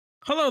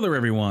Hello there,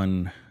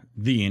 everyone.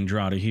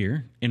 TheAndrata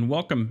here, and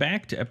welcome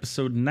back to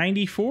episode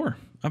 94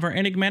 of our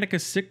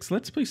Enigmatica 6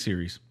 Let's Play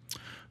series,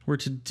 where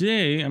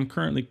today I'm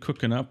currently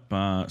cooking up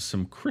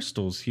some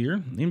crystals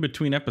here. In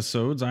between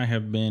episodes, I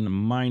have been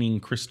mining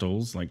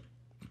crystals like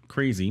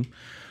crazy,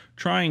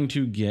 trying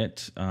to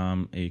get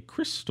a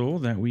crystal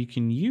that we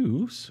can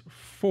use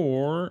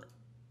for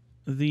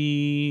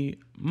the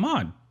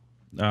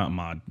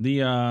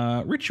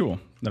ritual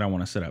that I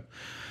want to set up.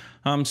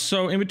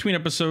 So in between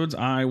episodes,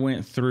 I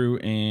went through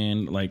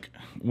and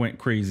went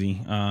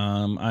crazy.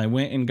 I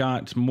went and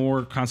got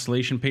more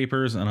constellation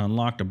papers and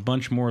unlocked a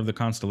bunch more of the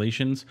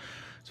constellations.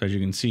 So as you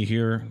can see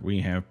here,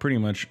 we have pretty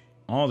much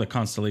all the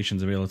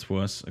constellations available to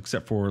us,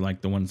 except for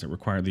like the ones that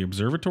require the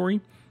observatory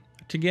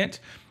to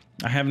get.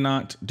 I have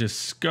not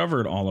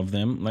discovered all of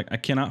them. Like I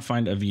cannot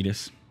find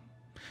Avitus.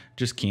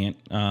 Just can't.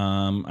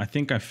 I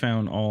think I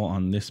found all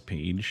on this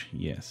page.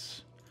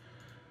 Yes.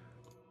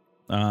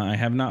 I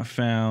have not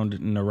found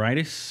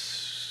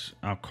Neritis,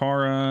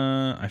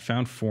 Alcara. I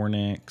found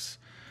Fornax.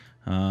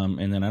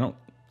 And then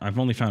I've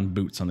only found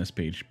Boots on this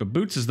page, but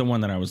Boots is the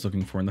one that I was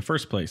looking for in the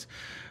first place.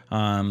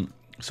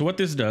 So what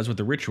this does with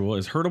the ritual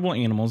is herdable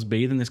animals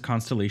bathed in this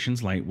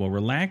constellation's light will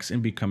relax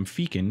and become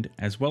fecund,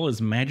 as well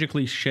as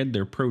magically shed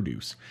their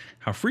produce.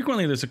 How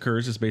frequently this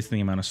occurs is based on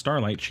the amount of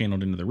starlight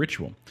channeled into the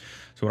ritual.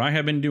 So what I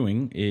have been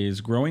doing is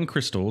growing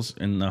crystals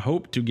in the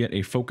hope to get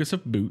a focus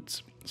of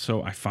Boots.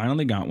 So I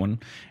finally got one,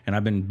 and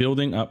I've been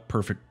building up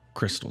perfect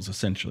crystals,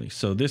 essentially.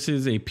 So this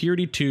is a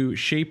Purity 2,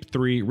 Shape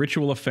 3,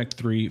 Ritual Effect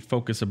 3,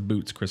 Focus of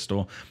Boots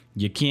crystal.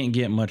 You can't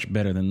get much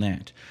better than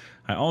that.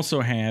 I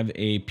also have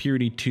a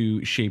Purity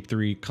 2, Shape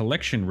 3,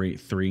 Collection Rate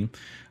 3.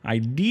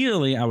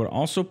 Ideally, I would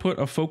also put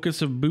a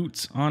Focus of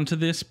Boots onto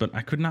this, but I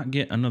could not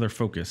get another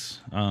focus.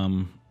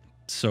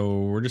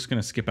 So we're just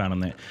going to skip out on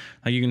that.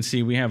 Like you can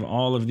see, we have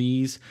all of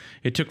these.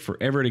 It took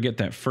forever to get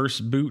that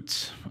first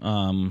Boots.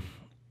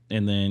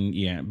 And then,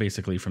 yeah,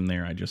 basically from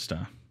there, I just,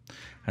 I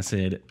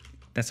said,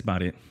 that's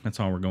about it. That's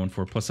all we're going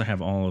for. Plus, I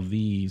have all of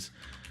these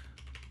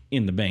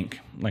in the bank.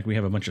 Like, we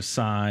have a bunch of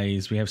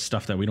size. We have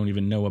stuff that we don't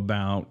even know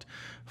about.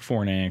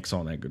 Fornax,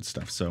 all that good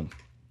stuff. So,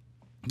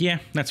 yeah,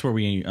 that's where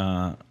we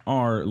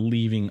are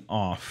leaving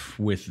off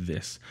with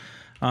this.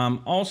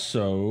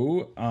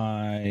 Also,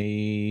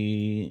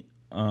 no,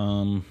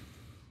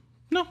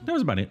 that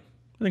was about it.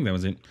 I think that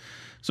was it.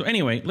 So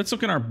anyway, let's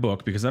look at our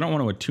book, because I don't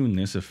want to attune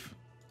this if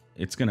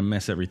it's going to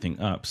mess everything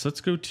up. So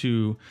let's go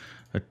to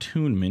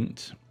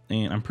attunement,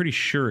 and I'm pretty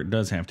sure it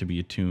does have to be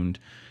attuned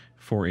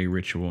for a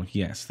ritual.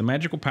 Yes, the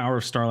magical power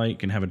of starlight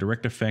can have a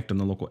direct effect on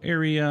the local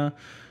area.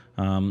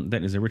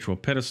 That is a ritual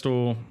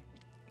pedestal.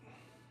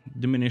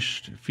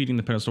 Diminished, feeding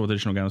the pedestal with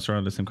additional gallons of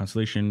starlight of the same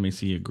constellation may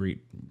see a great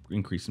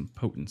increase in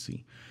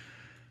potency.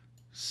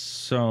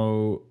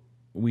 So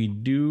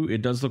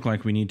it does look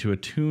like we need to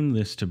attune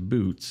this to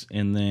Boots,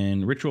 and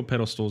then ritual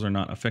pedestals are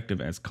not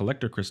effective as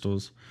collector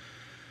crystals.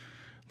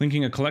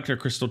 Linking a collector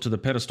crystal to the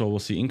pedestal will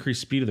see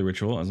increased speed of the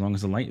ritual as long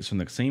as the light is from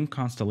the same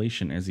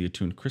constellation as the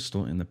attuned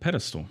crystal in the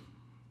pedestal.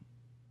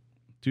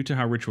 Due to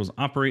how rituals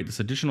operate, this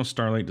additional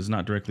starlight does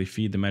not directly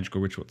feed the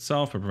magical ritual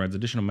itself, but provides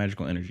additional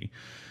magical energy.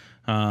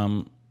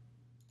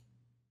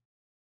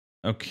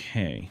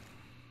 Okay.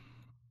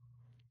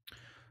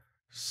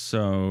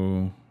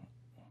 So,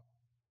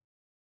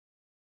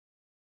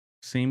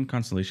 same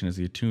constellation as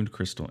the attuned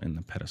crystal in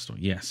the pedestal.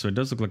 Yes, so it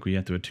does look like we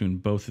have to attune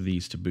both of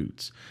these to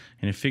Boots.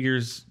 And it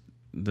figures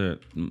that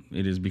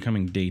it is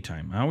becoming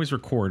daytime. I always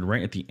record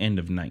right at the end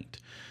of night.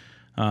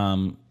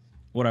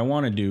 What I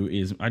want to do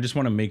is I just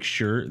want to make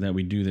sure that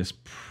we do this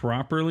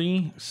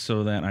properly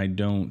so that I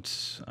don't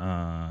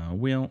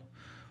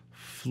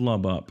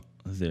flub up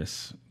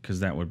this, because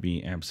that would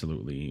be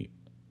absolutely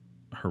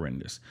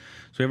horrendous.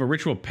 So we have a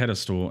ritual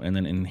pedestal and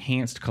then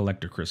enhanced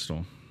collector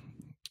crystal.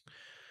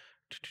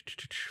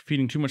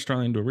 Feeding too much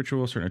starlight into a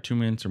ritual, certain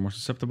attunements are more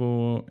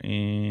susceptible.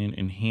 And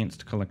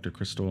enhanced collector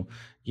crystal.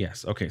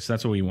 Yes, okay, so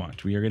that's what we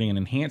want. We are getting an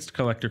enhanced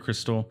collector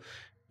crystal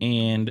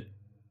and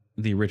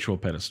the ritual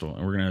pedestal.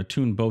 And we're going to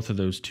attune both of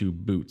those to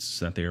Boots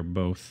so that they are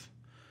both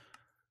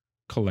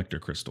collector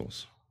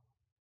crystals.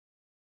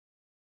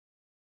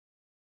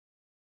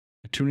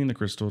 Attuning the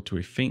crystal to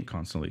a faint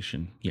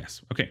constellation.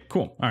 Yes, okay,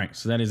 cool. All right,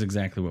 so that is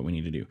exactly what we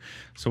need to do.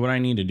 So what I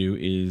need to do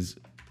is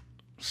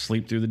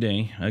sleep through the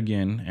day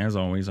again, as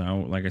always.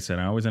 Like I said,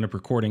 I always end up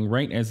recording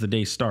right as the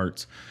day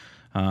starts,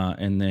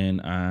 and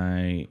then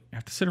I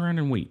have to sit around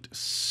and wait.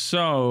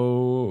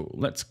 So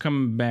let's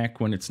come back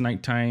when it's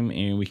nighttime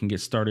and we can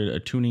get started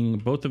attuning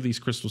both of these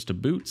crystals to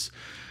Boots.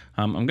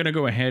 I'm gonna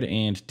go ahead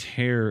and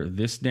tear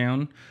this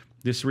down,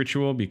 this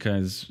ritual,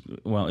 because,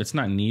 well, it's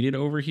not needed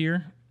over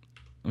here.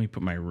 Let me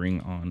put my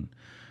ring on.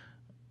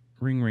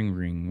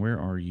 Ring, where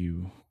are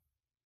you?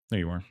 There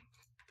you are.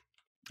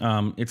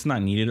 It's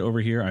not needed over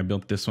here. I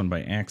built this one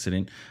by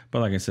accident, but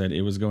like I said,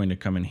 it was going to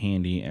come in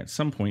handy at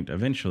some point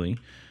eventually,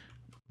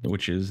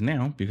 which is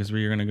now, because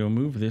we are going to go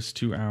move this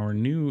to our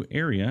new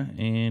area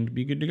and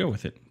be good to go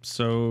with it.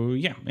 So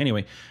yeah,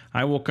 anyway,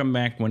 I will come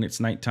back when it's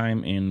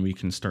nighttime and we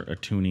can start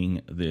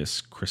attuning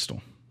this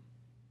crystal.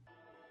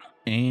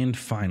 And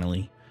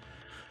finally,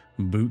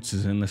 Boots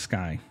is in the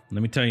sky.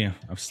 Let me tell you,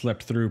 I've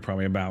slept through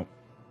probably about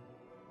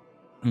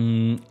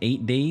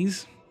 8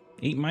 days,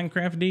 8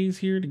 Minecraft days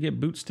here to get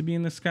Boots to be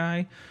in the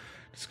sky.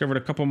 Discovered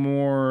a couple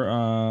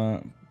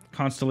more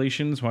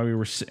constellations while we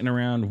were sitting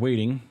around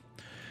waiting.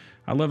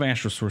 I love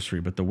astral sorcery,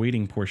 but the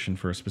waiting portion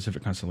for a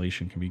specific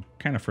constellation can be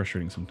kind of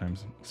frustrating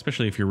sometimes,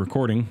 especially if you're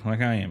recording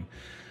like I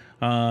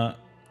am.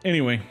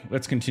 Anyway,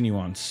 let's continue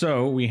on.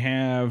 So we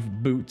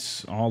have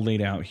Boots all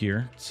laid out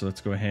here. So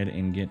let's go ahead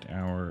and get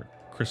our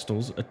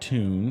crystals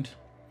attuned.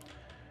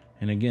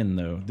 And again,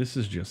 though, this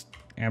is just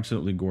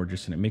absolutely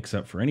gorgeous, and it makes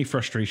up for any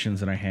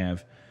frustrations that I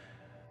have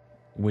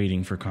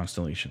waiting for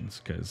constellations,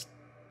 because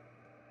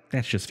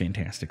that's just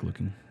fantastic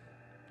looking.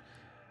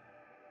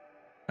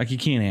 Like, you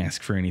can't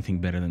ask for anything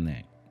better than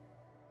that.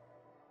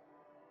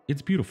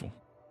 It's beautiful.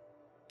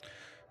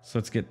 So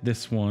let's get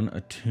this one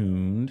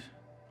attuned.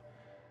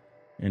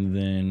 And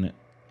then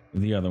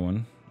the other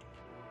one.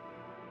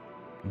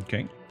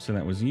 Okay, so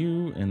that was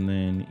you, and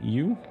then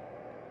you.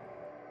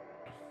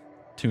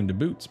 Tuned to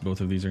Boots.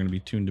 Both of these are going to be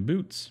tuned to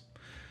Boots.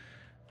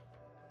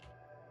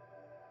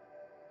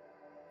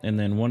 And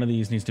then one of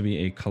these needs to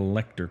be a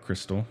collector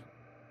crystal.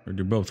 Or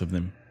do both of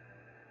them?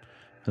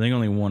 I think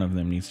only one of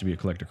them needs to be a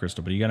collector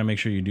crystal, but you got to make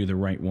sure you do the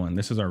right one.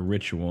 This is our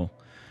ritual.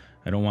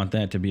 I don't want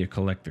that to be a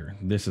collector.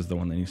 This is the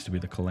one that needs to be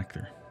the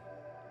collector.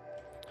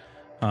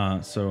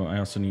 So I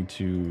also need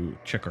to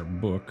check our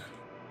book.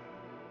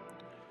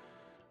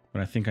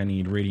 But I think I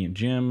need radiant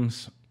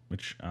gems,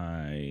 which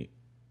I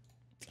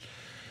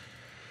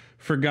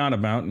forgot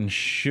about and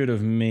should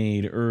have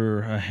made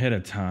ahead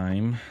of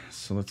time.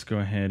 So let's go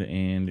ahead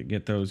and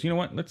get those. You know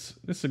what? This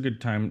is a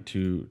good time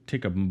to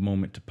take a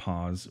moment to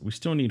pause. We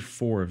still need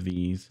 4 of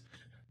these,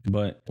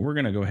 but we're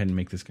going to go ahead and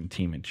make this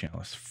containment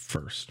chalice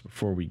first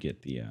before we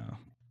get the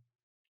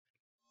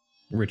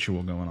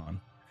ritual going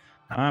on.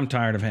 I'm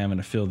tired of having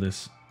to fill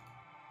this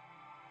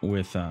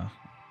with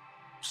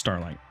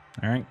starlight.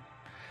 All right.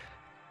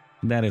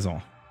 That is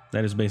all.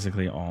 That is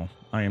basically all.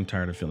 I am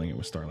tired of filling it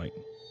with starlight.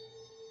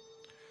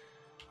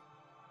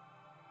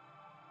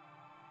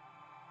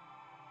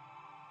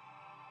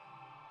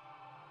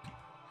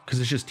 Because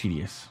it's just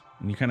tedious.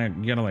 And you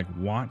gotta like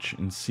watch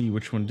and see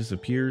which one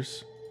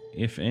disappears,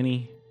 if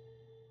any.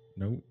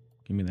 Nope.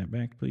 Give me that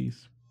back,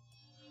 please.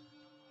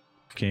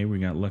 Okay, we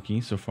got lucky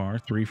so far.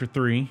 3 for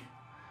 3.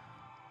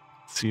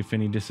 Let's see if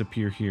any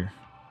disappear here.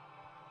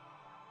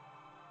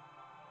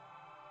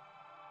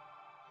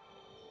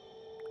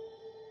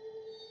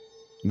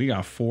 We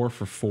got 4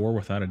 for 4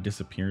 without a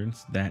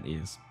disappearance. That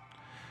is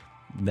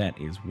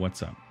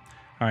what's up.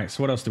 All right,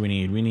 so what else do we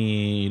need? We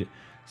need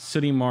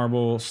sooty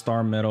marble,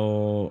 star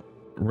metal,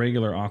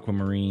 regular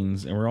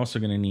aquamarines, and we're also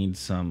going to need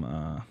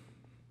some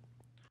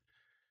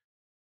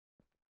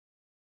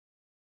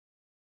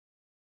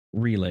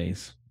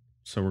relays.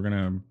 So we're going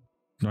to...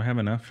 Do I have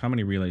enough? How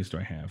many relays do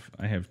I have?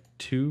 I have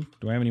 2.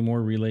 Do I have any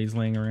more relays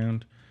laying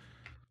around?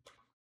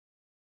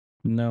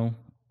 No.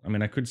 I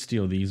mean, I could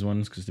steal these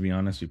ones because, to be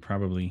honest, we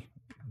probably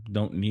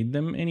don't need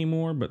them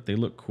anymore, but they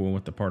look cool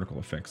with the particle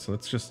effects. So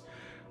let's just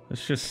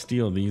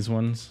steal these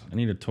ones. I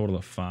need a total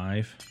of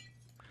 5.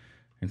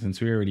 And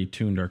since we already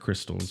tuned our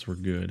crystals, we're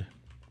good.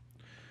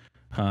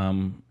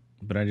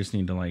 But I just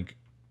need to, like,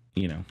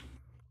 you know,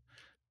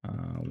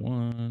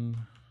 1,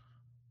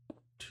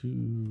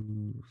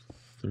 2,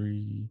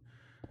 3,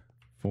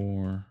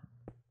 4,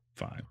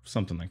 5,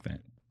 something like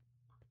that.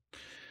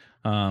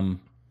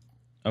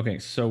 Okay,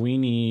 so we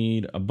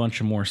need a bunch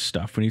of more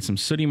stuff. We need some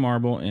sooty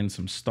marble and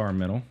some star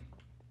metal.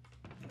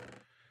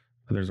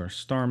 There's our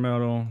star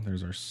metal.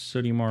 There's our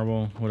sooty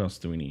marble. What else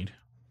do we need?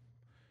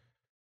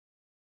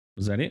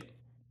 Was that it?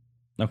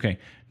 Okay,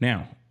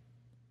 now.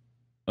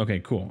 Okay,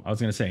 cool. I was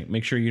going to say,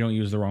 make sure you don't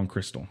use the wrong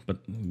crystal. But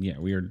yeah,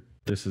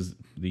 this is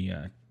the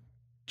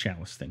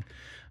chalice thing.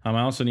 I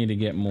also need to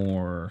get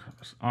more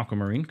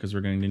aquamarine because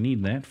we're going to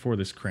need that for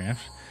this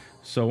craft.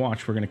 So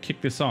watch, we're going to kick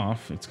this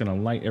off. It's going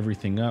to light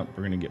everything up.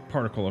 We're going to get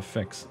particle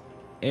effects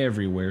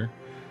everywhere.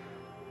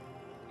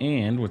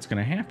 And what's going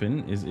to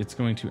happen is it's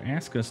going to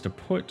ask us to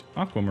put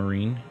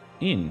aquamarine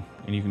in.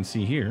 And you can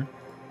see here,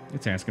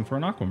 it's asking for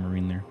an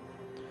aquamarine there.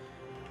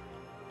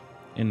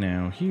 And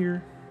now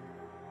here.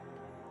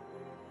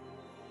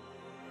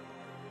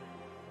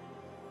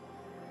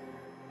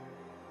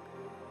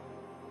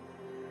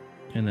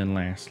 And then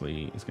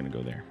lastly, it's going to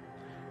go there.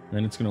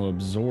 Then it's going to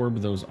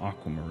absorb those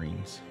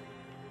aquamarines.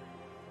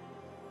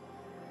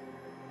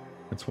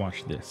 Let's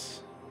watch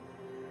this.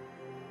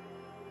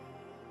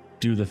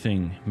 Do the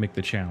thing. Make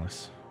the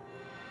chalice.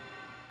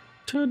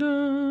 Ta-da!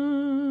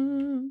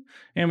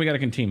 And we got a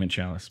containment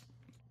chalice.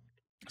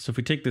 So if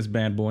we take this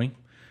bad boy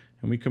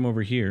and we come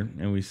over here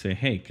and we say,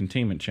 hey,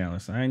 containment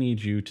chalice, I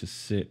need you to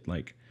sit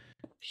like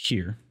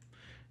here.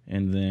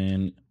 And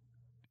then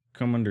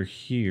come under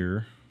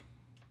here.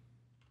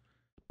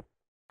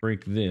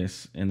 Break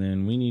this. And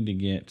then we need to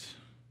get...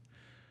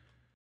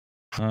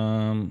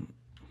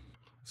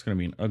 It's going to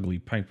be an ugly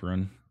pipe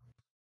run.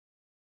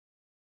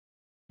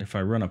 If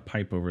I run a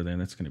pipe over there,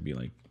 that's going to be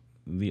like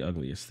the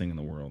ugliest thing in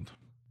the world.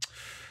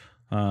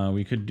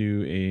 We could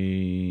do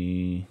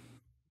a,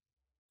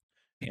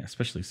 yeah,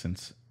 especially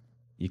since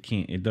you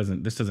can't,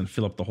 this doesn't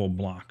fill up the whole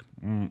block.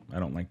 I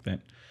don't like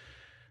that.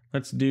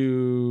 Let's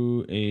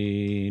do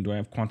do I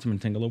have quantum and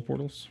Tingalo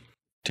portals?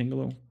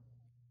 Tingalo?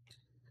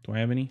 Do I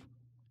have any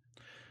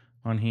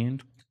on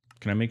hand?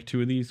 Can I make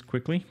 2 of these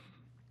quickly?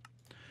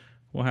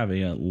 We'll have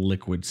a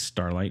liquid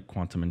starlight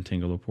quantum and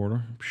Tingalo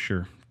portal.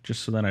 Sure.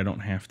 Just so that I don't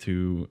have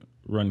to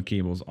run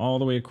cables all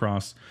the way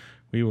across.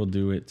 We will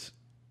do it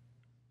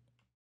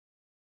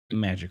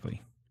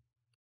magically.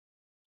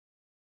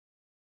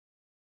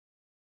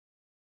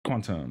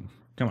 Quantum.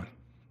 Come on.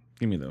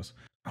 Give me those.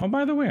 Oh,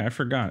 by the way, I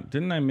forgot.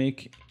 Didn't I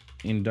make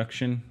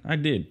induction? I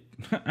did.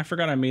 I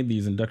forgot I made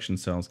these induction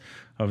cells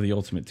of the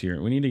ultimate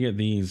tier. We need to get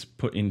these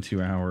put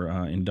into our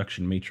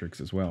induction matrix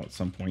as well at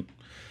some point.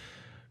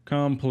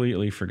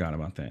 Completely forgot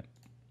about that.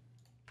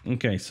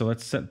 Okay, so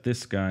let's set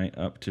this guy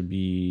up to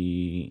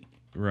be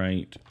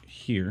right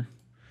here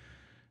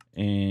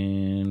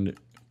and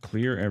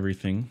clear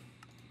everything.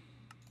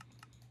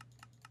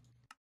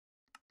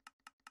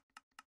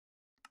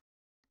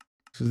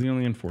 This is the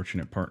only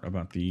unfortunate part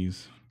about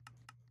these,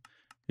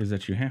 is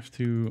that you have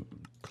to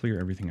clear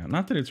everything out.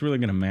 Not that it's really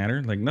going to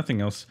matter, like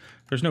nothing else.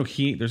 There's no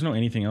heat, there's no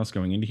anything else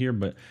going into here,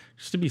 but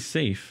just to be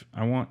safe,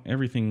 I want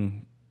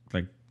everything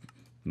like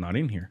not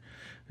in here.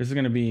 This is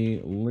going to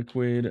be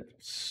liquid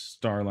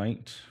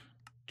starlight.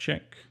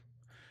 Check.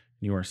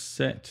 You are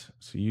set,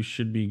 so you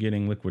should be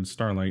getting liquid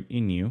starlight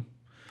in you.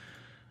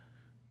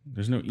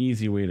 There's no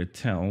easy way to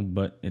tell,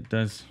 but it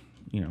does,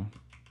 you know,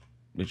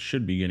 it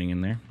should be getting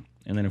in there.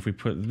 And then if we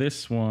put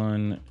this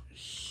one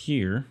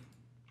here,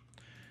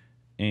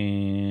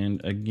 and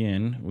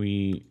again,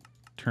 we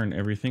turn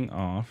everything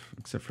off,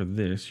 except for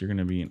this, you're going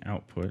to be an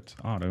output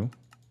auto.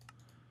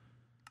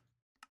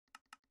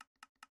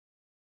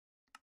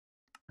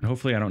 And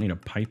hopefully I don't need a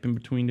pipe in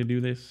between to do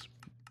this.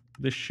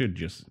 This should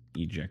just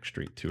eject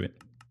straight to it.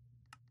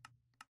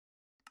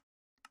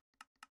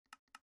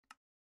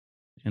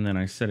 And then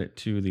I set it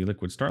to the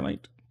liquid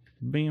starlight.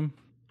 Bam.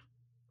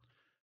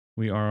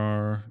 We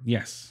are,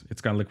 yes,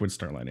 it's got liquid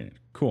starlight in it.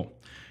 Cool.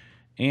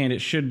 And it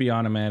should be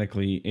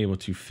automatically able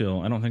to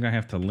fill. I don't think I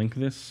have to link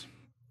this.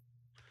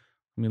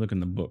 Let me look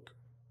in the book.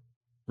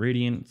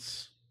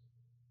 Radiance.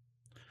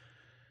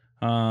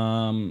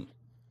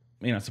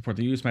 May not support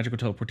the use. Magical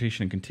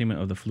teleportation and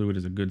containment of the fluid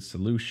is a good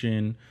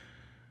solution.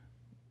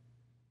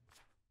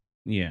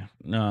 Yeah.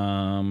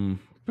 So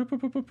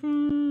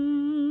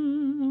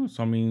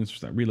it means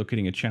that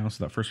relocating a chalice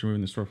without first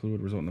removing the stored fluid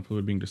would result in the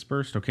fluid being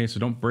dispersed. Okay, so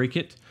don't break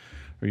it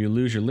or you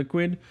lose your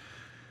liquid.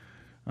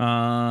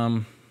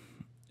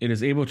 It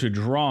is able to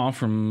draw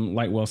from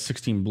Lightwell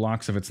 16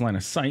 blocks of its line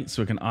of sight,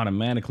 so it can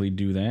automatically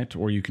do that,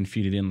 or you can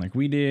feed it in like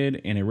we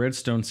did, and a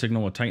redstone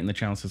signal will tighten the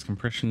chalice's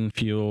compression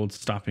field,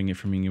 stopping it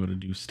from being able to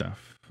do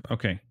stuff.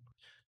 Okay.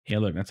 Yeah,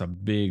 look, that's a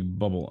big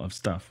bubble of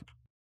stuff.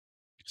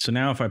 So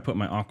now if I put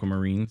my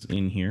aquamarines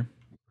in here,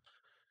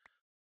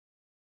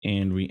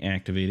 and we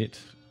activate it,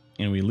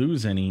 and we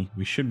lose any,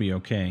 we should be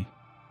okay.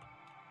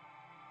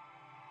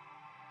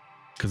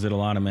 Because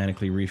it'll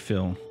automatically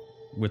refill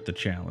with the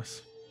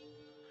chalice.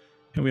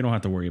 And we don't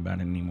have to worry about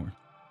it anymore.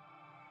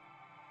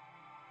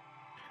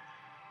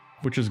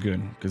 Which is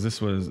good, because this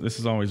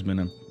has always been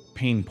a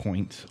pain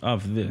point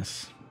of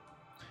this.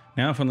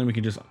 Now if only we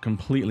could just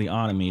completely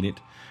automate it.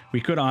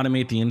 We could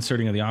automate the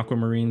inserting of the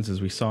aquamarines,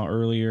 as we saw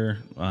earlier,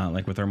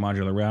 like with our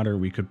modular router.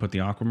 We could put the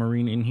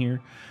aquamarine in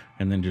here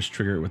and then just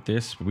trigger it with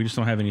this, but we just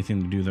don't have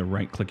anything to do the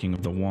right clicking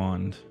of the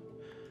wand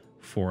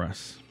for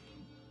us.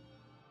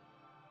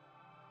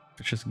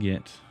 Let's just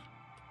get,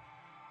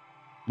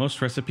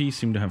 most recipes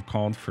seem to have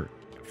called for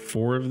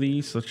 4 of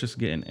these, so let's just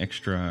get an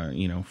extra,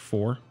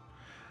 4.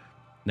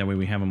 That way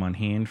we have them on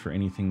hand for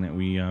anything that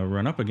we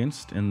run up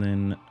against, and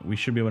then we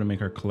should be able to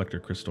make our collector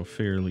crystal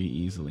fairly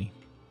easily.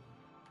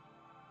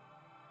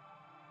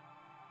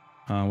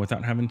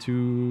 Without having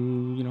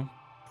to,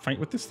 fight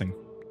with this thing.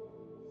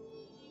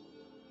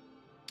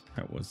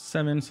 That was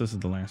 7, so this is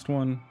the last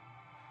one.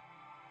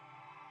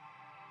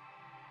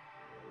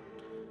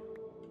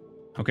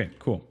 Okay,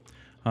 cool.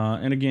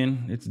 And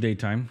again, it's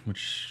daytime,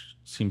 which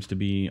seems to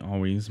be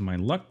always my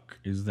luck,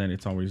 is that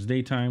it's always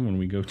daytime when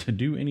we go to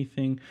do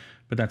anything,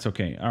 but that's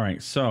okay. All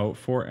right, so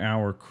for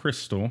our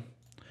crystal,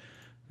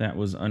 that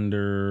was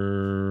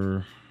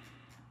under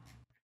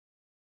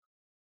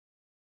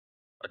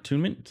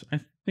attunement, I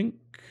think.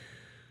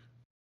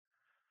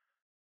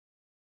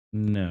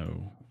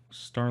 No.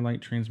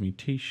 Starlight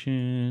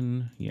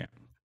transmutation. Yeah.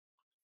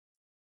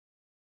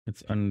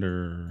 It's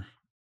under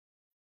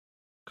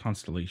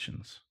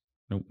constellations.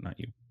 Nope, not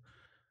you.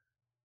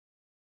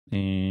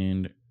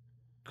 And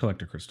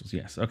collector crystals.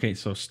 Yes. Okay,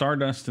 so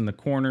stardust in the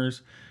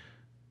corners.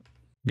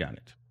 Got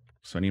it.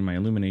 So I need my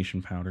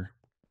illumination powder.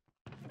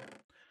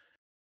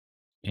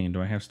 And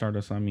do I have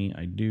stardust on me?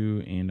 I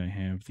do. And I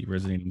have the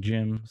resonating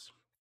gems.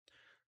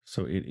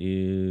 So it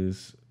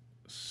is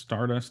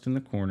stardust in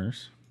the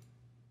corners.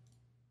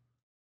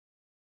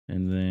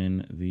 And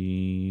then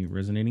the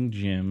resonating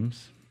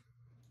gems.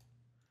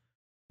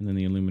 And then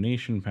the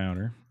illumination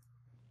powder.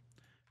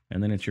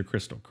 And then it's your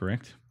crystal,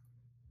 correct?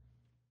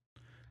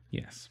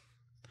 Yes.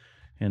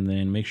 And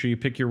then make sure you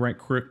pick your right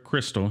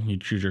crystal. You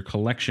choose your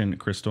collection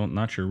crystal,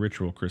 not your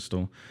ritual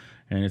crystal.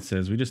 And it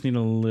says we just need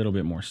a little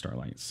bit more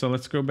starlight. So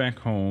let's go back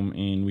home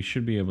and we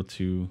should be able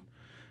to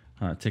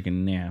take a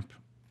nap.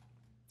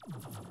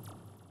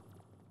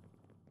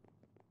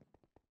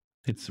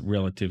 It's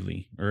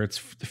relatively, or it's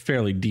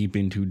fairly deep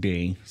into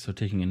day, so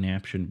taking a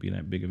nap shouldn't be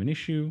that big of an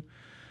issue.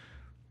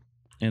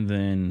 And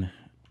then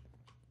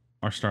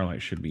our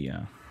starlight should be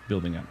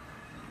building up.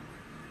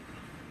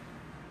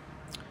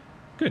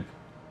 Good.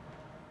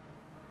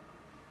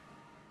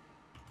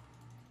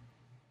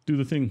 Do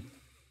the thing.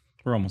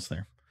 We're almost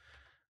there.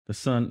 The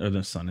sun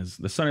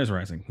is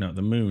rising. No,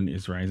 the moon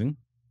is rising.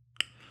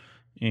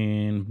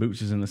 And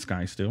Boots is in the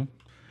sky still,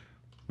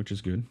 which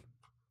is good.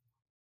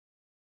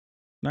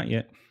 Not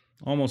yet.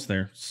 Almost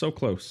there. So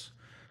close.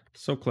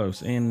 So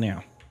close. And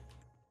now.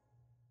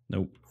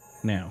 Nope.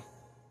 Now.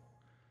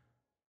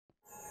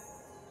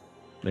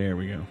 There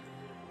we go.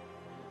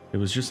 It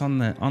was just on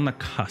the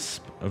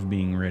cusp of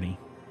being ready.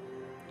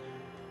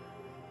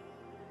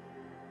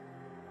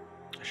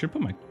 I should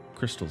put my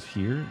crystals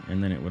here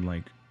and then it would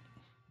like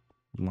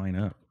line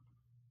up,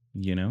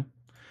 you know?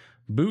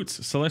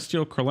 Boots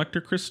Celestial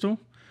Collector Crystal.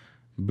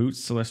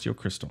 Boots Celestial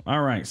Crystal.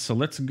 All right, so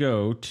let's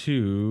go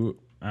to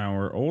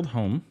our old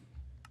home.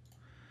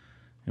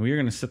 And we are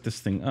going to set this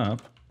thing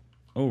up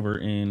over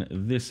in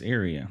this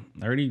area.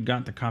 I already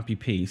got the copy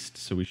paste,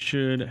 so we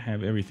should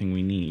have everything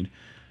we need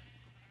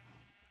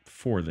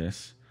for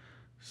this.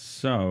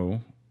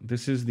 So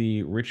this is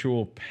the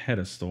ritual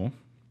pedestal,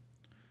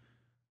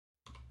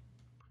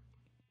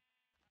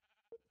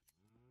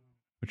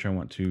 which I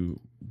want to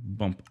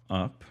bump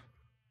up.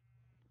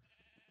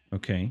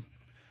 Okay,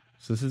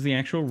 so this is the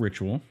actual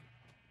ritual.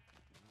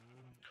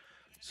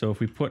 So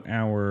if we put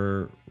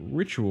our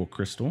ritual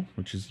crystal,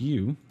 which is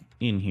you,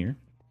 in here,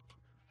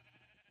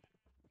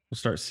 we'll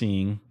start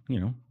seeing, you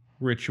know,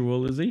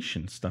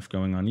 ritualization stuff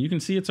going on. You can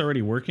see it's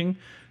already working.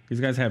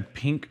 These guys have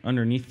pink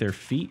underneath their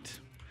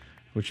feet,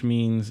 which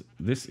means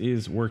this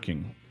is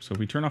working. So if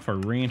we turn off our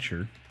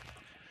rancher,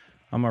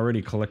 I'm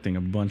already collecting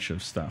a bunch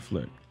of stuff.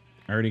 Look,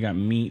 I already got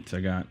meat.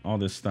 I got all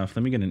this stuff.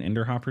 Let me get an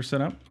ender hopper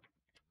set up.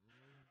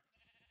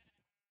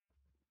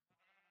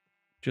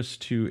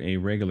 Just to a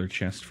regular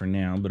chest for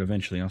now, but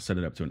eventually I'll set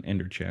it up to an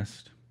ender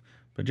chest.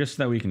 But just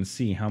so that we can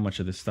see how much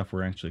of this stuff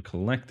we're actually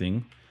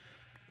collecting,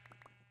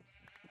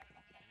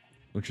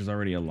 which is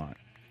already a lot.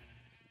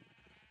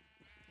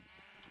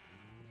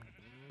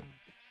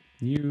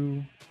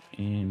 You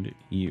and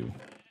you.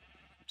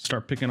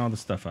 Start picking all the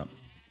stuff up.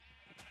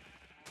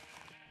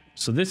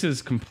 So this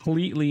is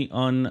completely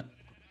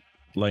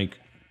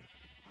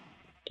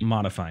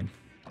modified.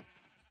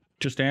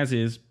 Just as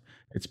is,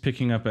 it's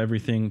picking up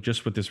everything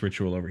just with this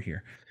ritual over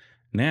here.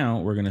 Now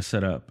we're going to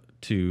set up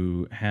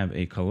to have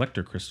a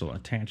collector crystal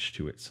attached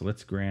to it. So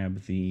let's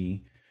grab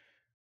the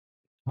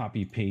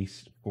copy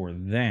paste for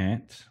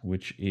that,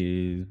 which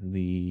is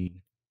the,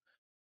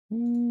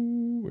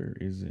 where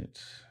is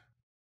it?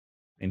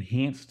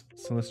 Enhanced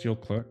Celestial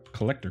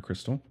Collector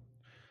Crystal.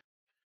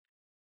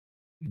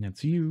 And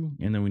that's you.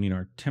 And then we need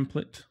our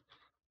template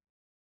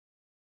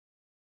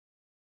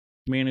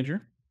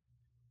manager.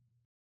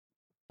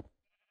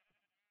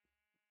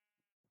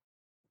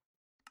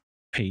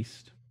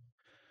 Paste.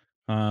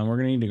 We're going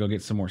to need to go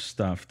get some more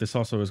stuff. This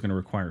also is going to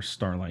require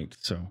starlight.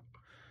 So,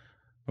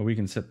 but we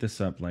can set this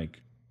up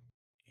like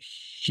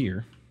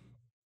here.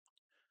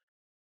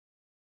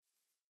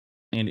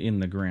 And in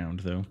the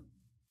ground, though.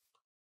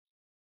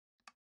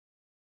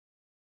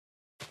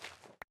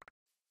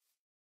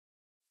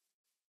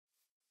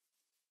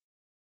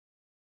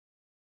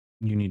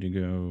 You need to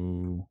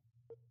go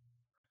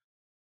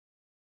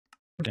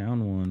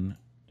down one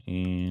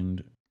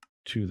and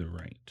to the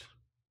right.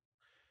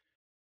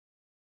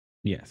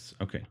 Yes.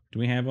 Okay. Do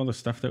we have all the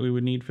stuff that we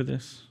would need for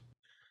this?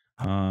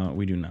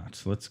 We do not.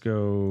 So let's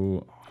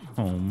go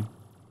home.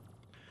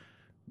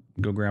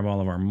 Go grab all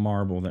of our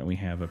marble that we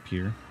have up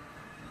here,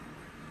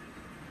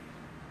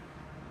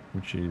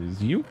 which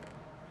is you.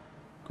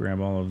 Grab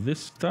all of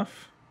this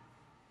stuff,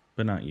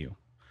 but not you.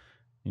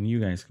 And you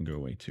guys can go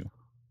away too.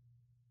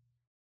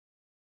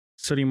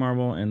 Sooty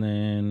marble, and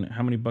then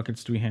how many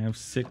buckets do we have?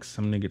 6.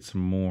 I'm gonna get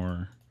some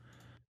more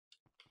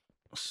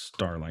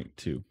starlight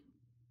too.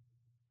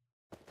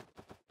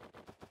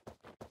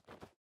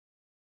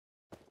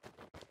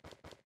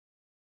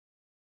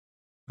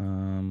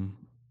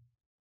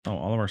 Oh,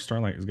 all of our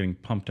starlight is getting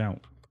pumped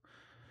out.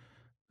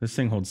 This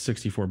thing holds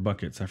 64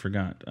 buckets. I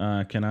forgot.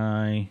 Can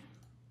I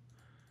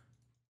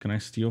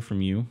steal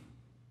from you?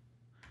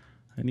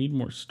 I need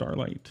more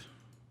starlight.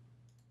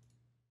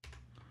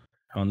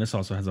 Oh, and this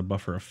also has a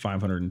buffer of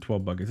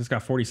 512 buckets. It's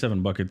got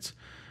 47 buckets.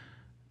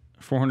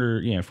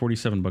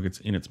 47 buckets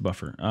in its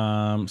buffer.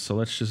 So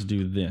let's just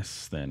do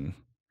this then.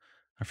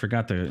 I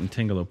forgot the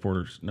entangle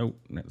porters. Nope,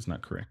 that's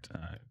not correct.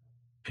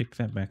 Pick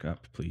that back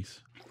up, please.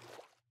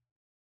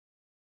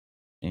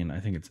 And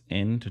I think it's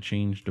N to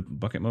change the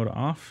bucket mode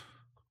off.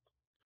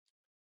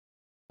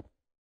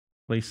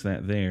 place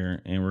that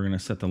there, and we're going to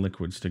set the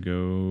liquids to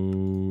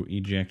go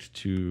eject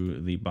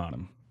to the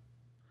bottom.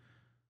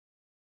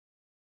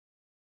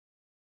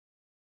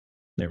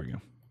 There we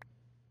go.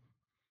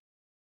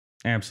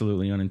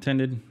 Absolutely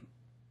unintended.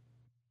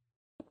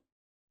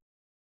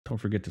 Don't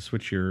forget to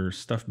switch your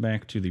stuff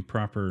back to the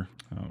proper...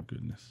 Oh,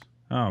 goodness.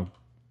 Oh.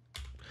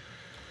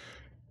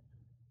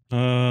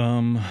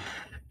 Oh,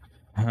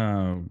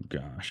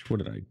 gosh. What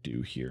did I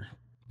do here?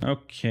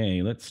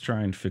 Okay, let's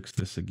try and fix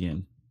this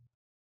again.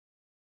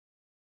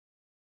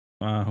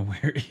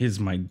 Where is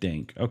my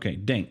dank? Okay,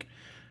 dank.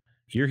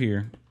 You're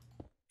here.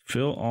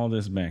 Fill all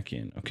this back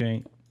in,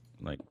 okay?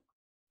 Like,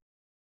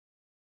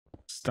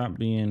 stop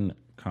being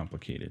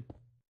complicated.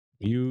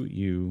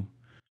 You,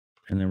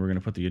 and then we're going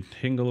to put the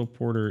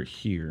Porter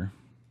here.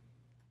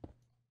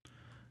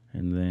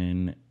 And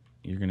then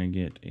you're going to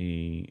get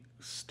a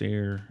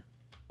stair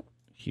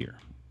here,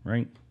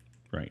 right?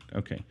 Right,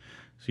 okay.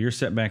 So you're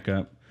set back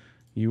up.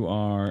 You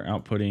are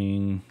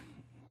outputting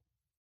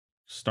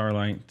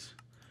Starlight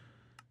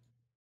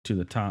to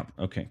the top.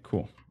 Okay,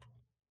 cool.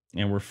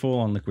 And we're full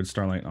on liquid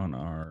Starlight on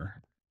our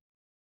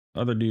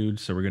other dude,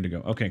 so we're good to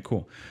go. Okay,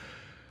 cool.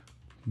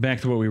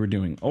 Back to what we were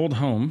doing. Old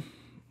home.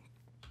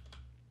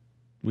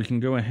 We can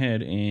go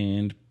ahead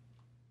and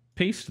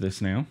paste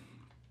this now.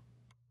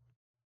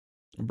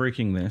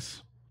 Breaking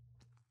this.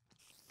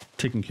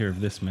 Taking care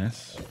of this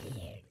mess.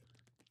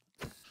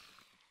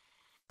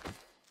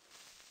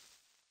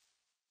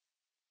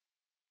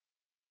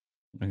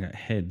 I got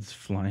heads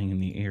flying in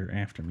the air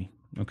after me.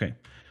 Okay.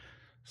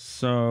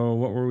 So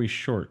what were we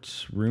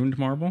short? Ruined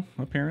marble,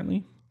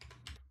 apparently.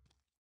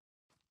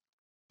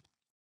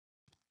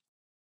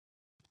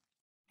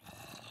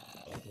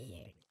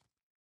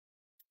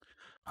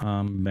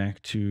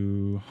 Back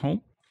to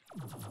home.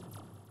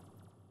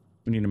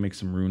 We need to make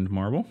some ruined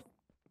marble.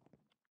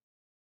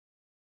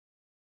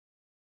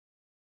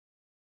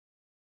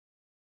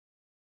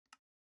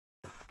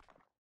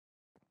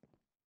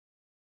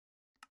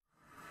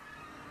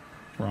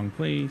 Wrong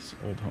place,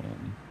 old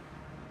home.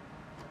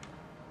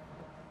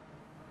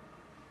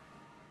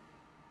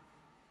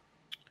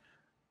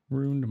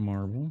 Ruined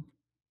marble.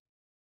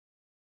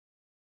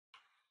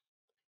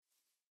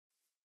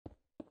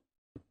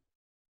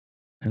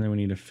 And then we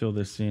need to fill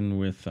this in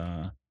with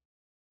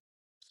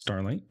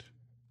Starlight.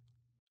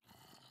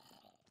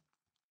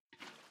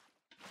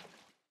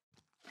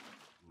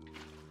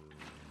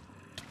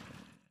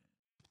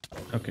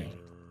 Okay,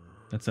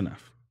 that's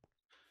enough.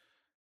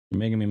 You're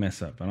making me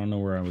mess up. I don't know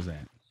where I was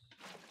at.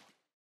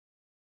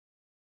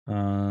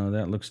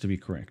 That looks to be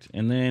correct.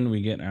 And then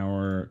we get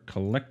our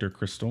collector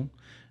crystal.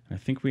 I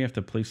think we have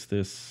to place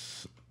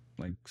this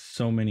like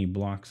so many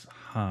blocks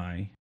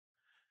high.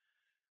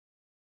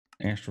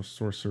 Astral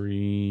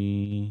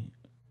sorcery.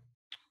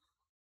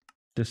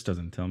 This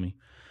doesn't tell me.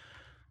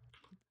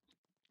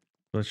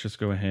 Let's just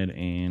go ahead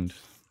and...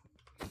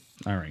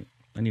 All right.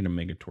 I need a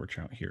mega torch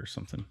out here or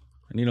something.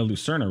 I need a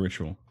Lucerna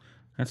ritual.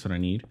 That's what I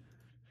need.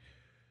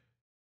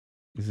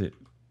 Is it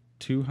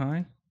too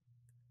high?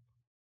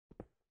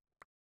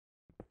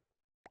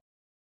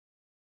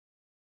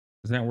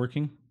 Is that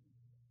working?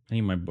 I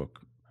need my book.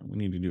 We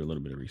need to do a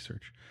little bit of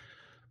research.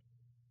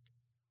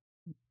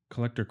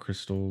 Collector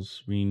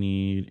crystals. We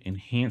need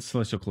enhanced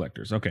celestial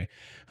collectors. Okay.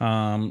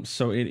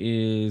 So it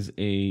is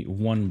a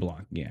 1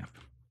 block gap.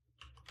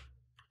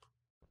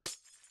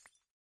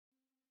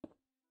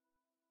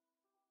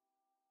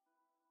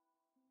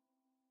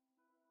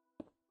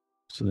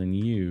 So then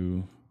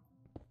you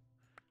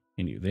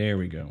and you. There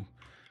we go.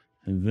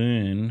 And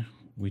then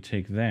we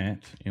take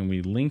that and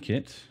we link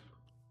it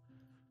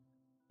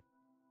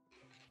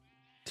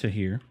to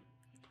here.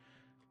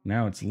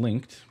 Now it's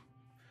linked,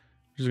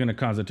 which is going to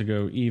cause it to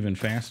go even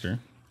faster.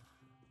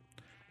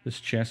 This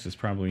chest is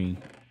probably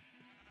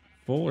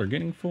full or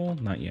getting full.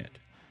 Not yet.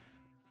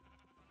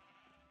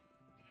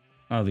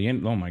 Oh,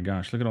 oh my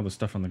gosh, look at all the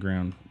stuff on the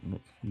ground.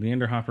 The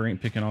Ender Hopper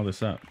ain't picking all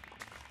this up.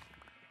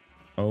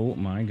 Oh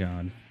my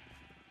god.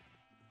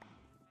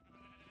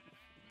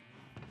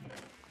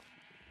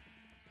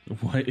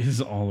 What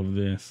is all of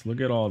this? Look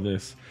at all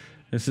this.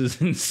 This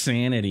is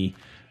insanity.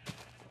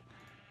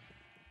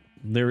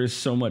 There is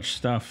so much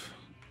stuff.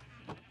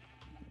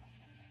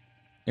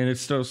 And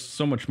it's still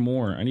so much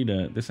more. I need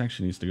to... This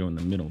actually needs to go in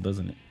the middle,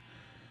 doesn't it?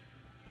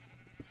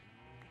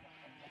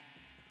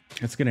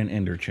 Let's get an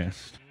ender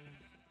chest.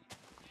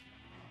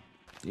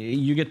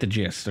 You get the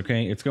gist,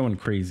 okay? It's going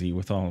crazy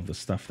with all of the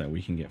stuff that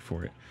we can get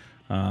for it.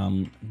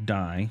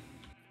 Die.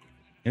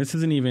 And this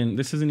isn't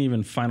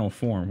even final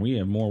form. We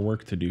have more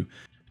work to do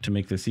to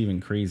make this even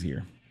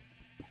crazier.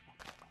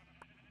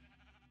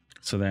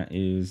 So that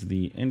is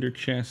the ender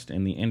chest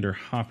and the ender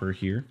hopper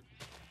here.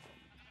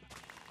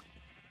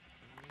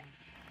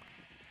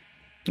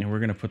 And we're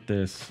going to put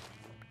this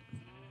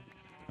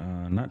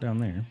not down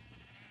there.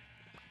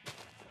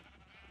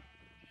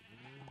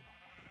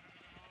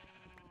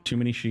 Too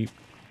many sheep.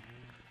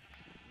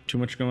 Too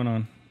much going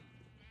on.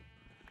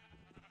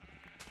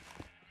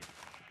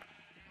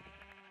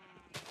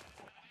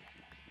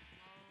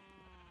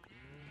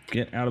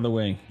 Get out of the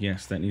way.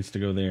 Yes, that needs to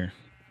go there.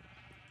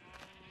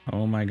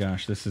 Oh my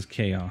gosh, this is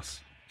chaos.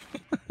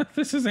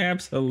 This is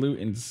absolute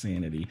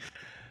insanity.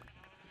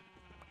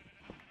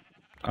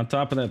 On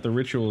top of that, the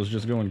ritual is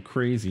just going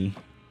crazy.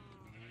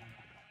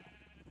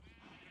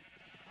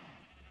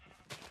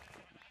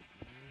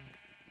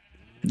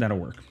 That'll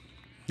work.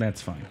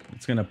 That's fine.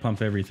 It's going to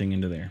pump everything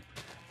into there.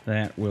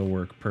 That will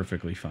work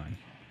perfectly fine.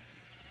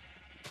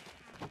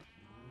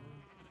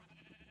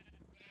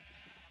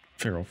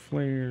 Feral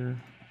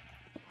Flare.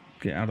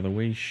 Get out of the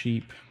way,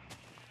 sheep.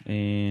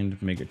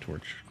 And Mega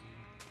Torch.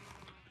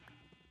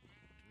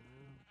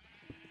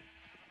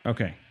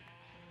 Okay.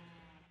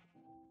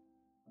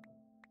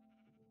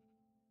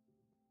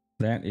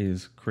 That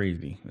is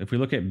crazy. If we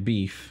look at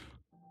beef,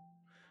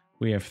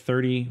 we have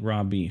 30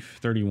 raw beef,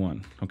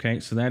 31. Okay,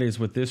 so that is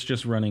with this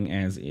just running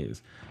as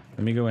is.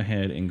 Let me go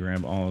ahead and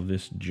grab all of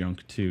this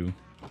junk too.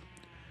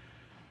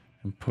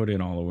 And put it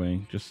all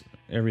away. Just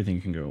everything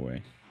can go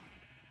away.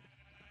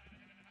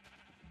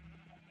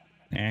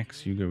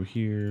 Axe, you go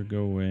here,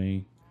 go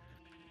away.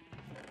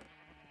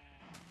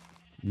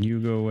 You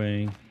go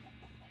away.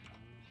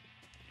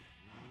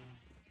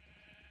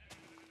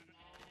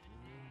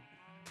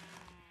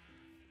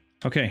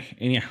 Okay,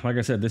 and yeah, like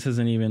I said, this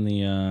isn't even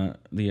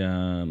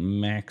the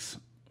max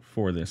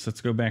for this. Let's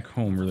go back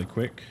home really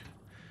quick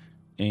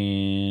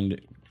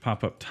and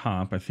pop up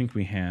top. I think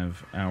we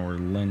have our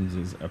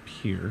lenses up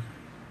here,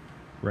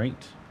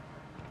 right?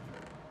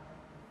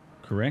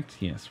 Correct?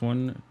 Yes.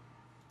 1,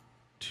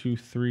 2,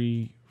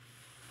 3,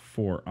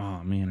 4.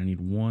 Oh man, I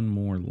need one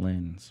more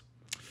lens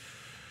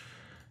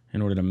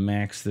in order to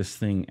max this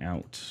thing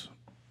out.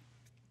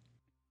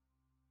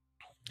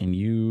 And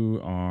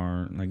you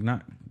are like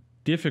not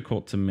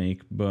difficult to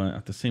make, but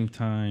at the same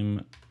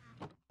time,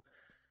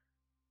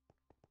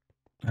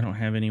 I don't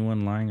have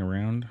anyone lying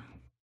around.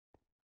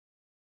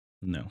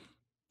 No.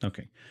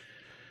 Okay.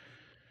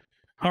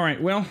 All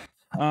right. Well,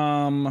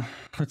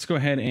 let's go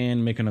ahead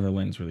and make another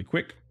lens really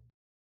quick.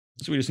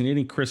 So we just need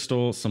any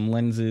crystal, some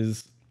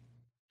lenses,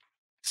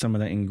 some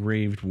of that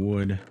engraved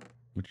wood,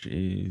 which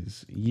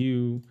is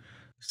you,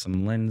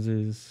 some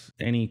lenses,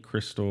 any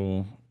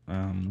crystal.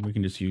 We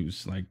can just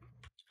use like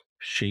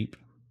shape,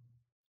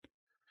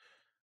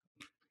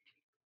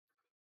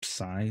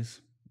 size.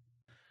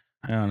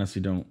 I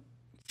honestly don't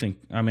think,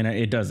 I mean,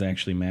 it does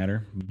actually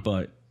matter,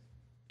 but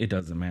it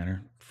doesn't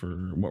matter for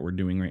what we're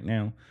doing right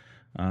now.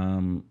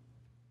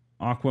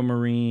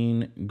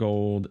 Aquamarine,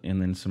 gold,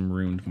 and then some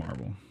ruined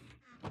marble.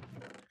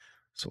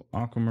 So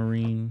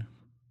aquamarine,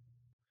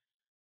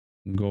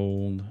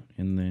 gold,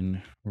 and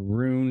then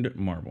ruined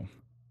marble.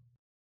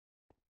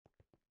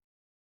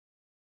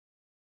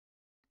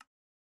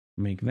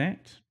 Make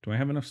that. Do I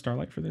have enough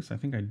starlight for this? I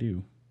think I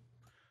do.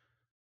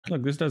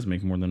 Look, this does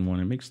make more than one.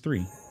 It makes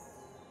 3.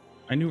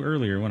 I knew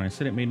earlier when I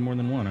said it made more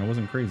than 1. I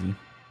wasn't crazy.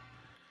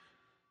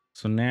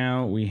 So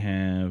now we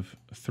have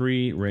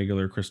 3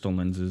 regular crystal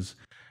lenses.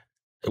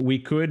 We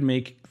could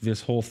make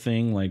this whole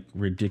thing like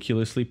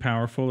ridiculously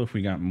powerful if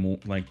we got more,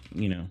 like,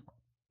 you know,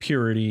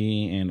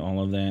 purity and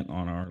all of that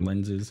on our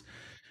lenses,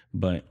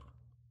 but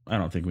I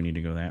don't think we need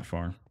to go that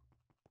far.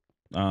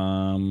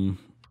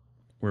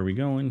 Where are we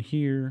going?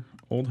 Here,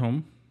 old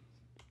home.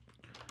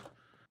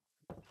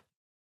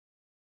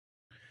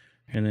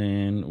 And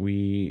then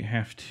we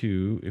have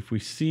to, if we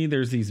see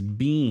there's these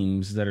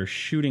beams that are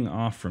shooting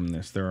off from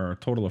this, there are a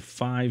total of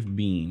 5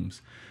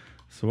 beams.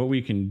 So what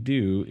we can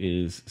do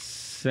is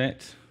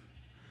set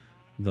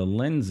the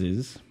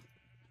lenses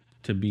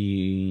to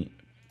be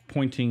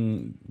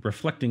pointing,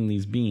 reflecting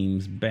these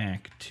beams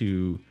back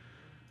to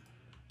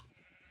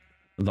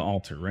the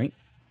altar, right?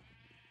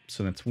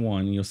 So that's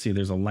 1. You'll see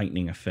there's a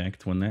lightning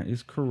effect when that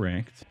is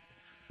correct.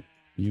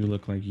 You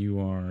look like you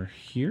are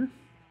here.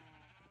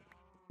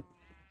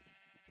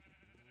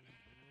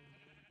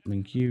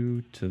 Link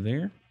you to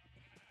there.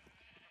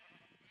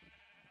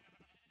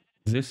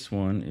 This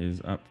one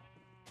is up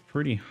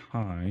pretty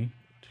high.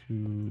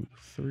 2,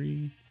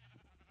 3.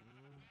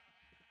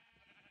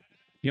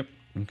 Yep,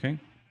 okay.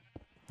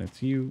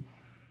 That's you.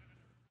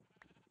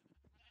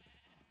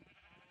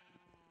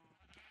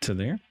 To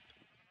there.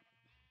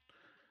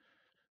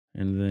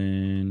 And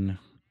then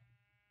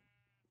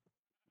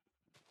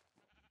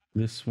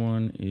this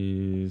one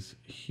is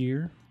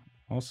here,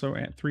 also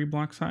at 3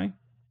 blocks high.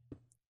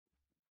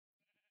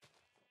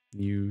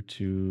 You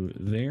to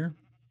there.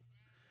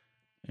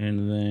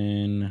 And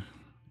then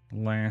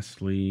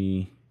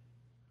lastly,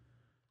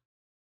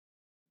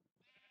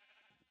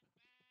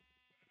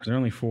 is there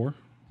only 4?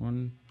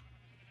 1,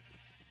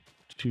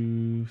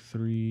 2,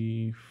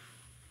 3.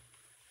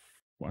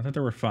 Well, I thought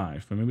there were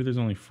 5, but maybe there's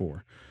only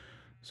 4.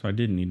 So I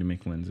didn't need to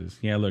make lenses.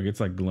 Yeah, look, it's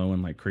like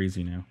glowing like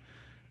crazy now.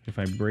 If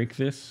I break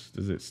this,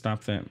 does it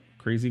stop that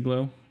crazy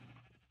glow?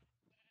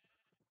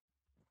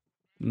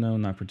 No,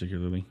 not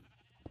particularly.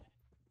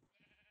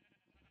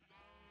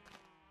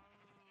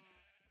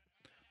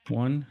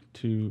 1,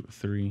 2,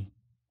 3,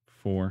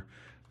 4.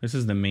 This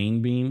is the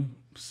main beam,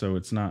 so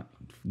it's not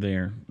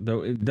there.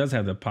 Though it does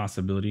have the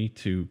possibility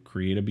to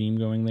create a beam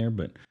going there,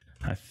 but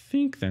I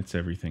think that's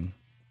everything.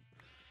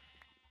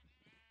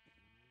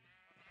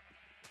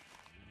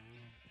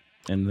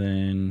 And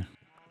then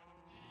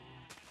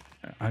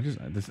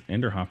this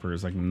ender hopper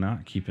is like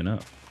not keeping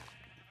up.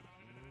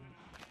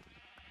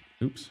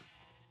 Oops.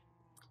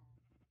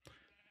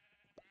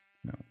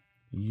 No,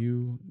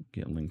 you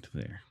get linked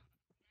there.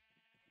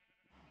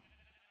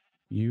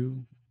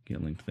 You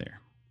get linked there.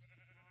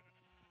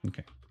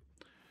 Okay.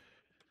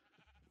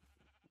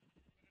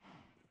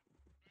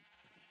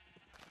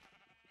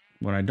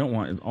 What I don't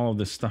want is all of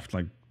this stuff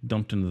like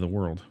dumped into the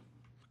world,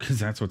 because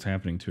that's what's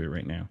happening to it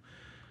right now.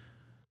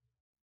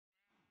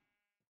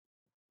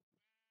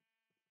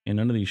 And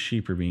none of these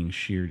sheep are being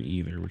sheared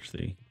either, which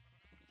they...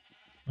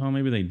 Oh,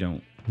 maybe they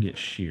don't get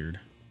sheared.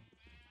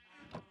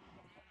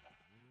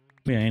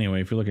 Yeah,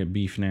 anyway, if you look at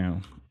beef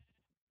now,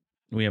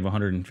 we have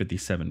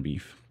 157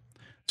 beef.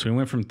 So we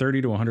went from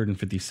 30 to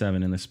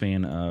 157 in the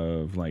span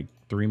of like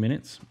 3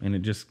 minutes, and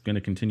it's just going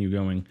to continue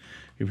going.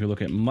 If you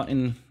look at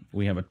mutton,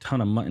 we have a ton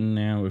of mutton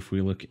now. If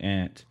we look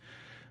at,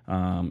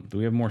 do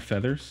we have more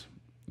feathers?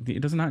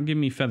 It does not give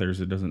me feathers,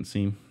 it doesn't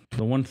seem.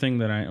 The one thing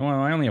that I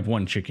only have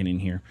one chicken in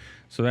here,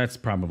 so that's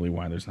probably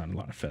why there's not a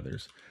lot of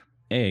feathers.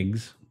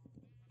 Eggs,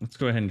 let's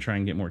go ahead and try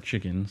and get more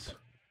chickens.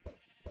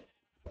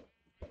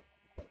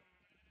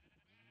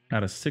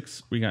 Out of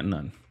 6, we got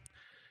none.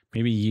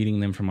 Maybe eating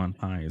them from on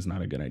high is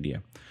not a good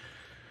idea.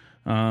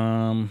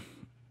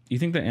 You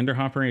think the ender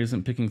hopper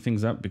isn't picking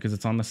things up because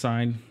it's on the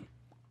side?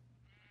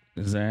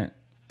 Is that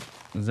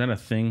a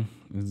thing?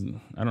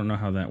 I don't know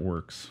how that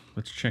works.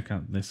 Let's check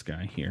out this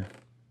guy here.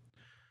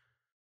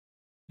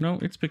 No,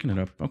 it's picking it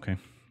up. Okay.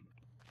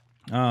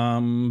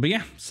 But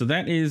yeah, so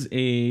that is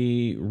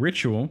a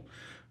ritual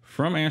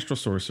from Astral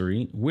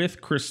Sorcery with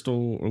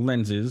crystal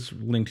lenses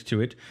linked to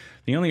it.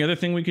 The only other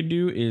thing we could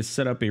do is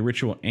set up a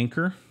ritual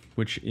anchor,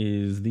 which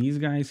is these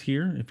guys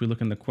here. If we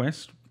look in the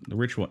quest, the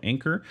ritual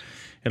anchor,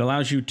 it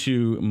allows you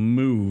to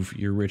move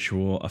your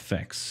ritual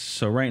effects.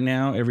 So right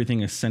now, everything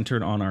is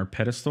centered on our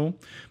pedestal.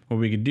 What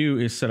we could do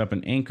is set up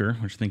an anchor,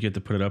 which I think you have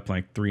to put it up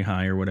like 3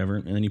 high or whatever.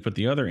 And then you put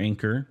the other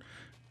anchor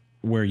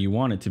where you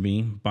want it to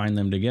be, bind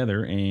them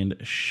together, and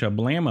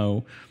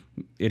shablamo,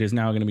 it is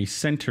now going to be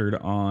centered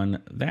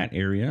on that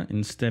area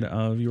instead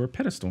of your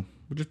pedestal,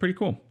 which is pretty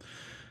cool.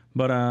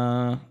 But,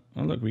 oh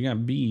look, we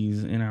got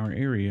bees in our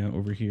area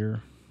over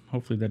here.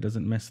 Hopefully that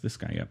doesn't mess this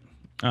guy up.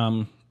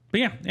 But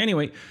yeah,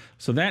 anyway,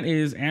 so that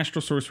is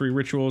Astral Sorcery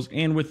Rituals.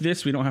 And with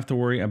this, we don't have to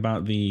worry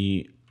about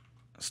the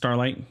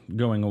starlight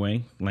going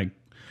away. Like,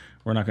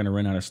 we're not going to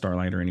run out of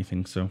starlight or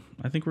anything. So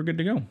I think we're good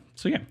to go.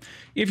 So yeah,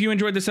 if you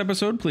enjoyed this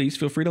episode, please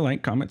feel free to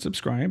like, comment,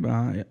 subscribe.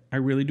 I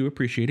really do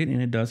appreciate it,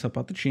 and it does help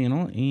out the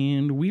channel.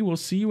 And we will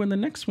see you in the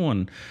next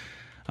one.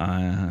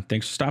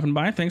 Thanks for stopping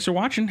by. Thanks for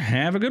watching.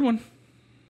 Have a good one.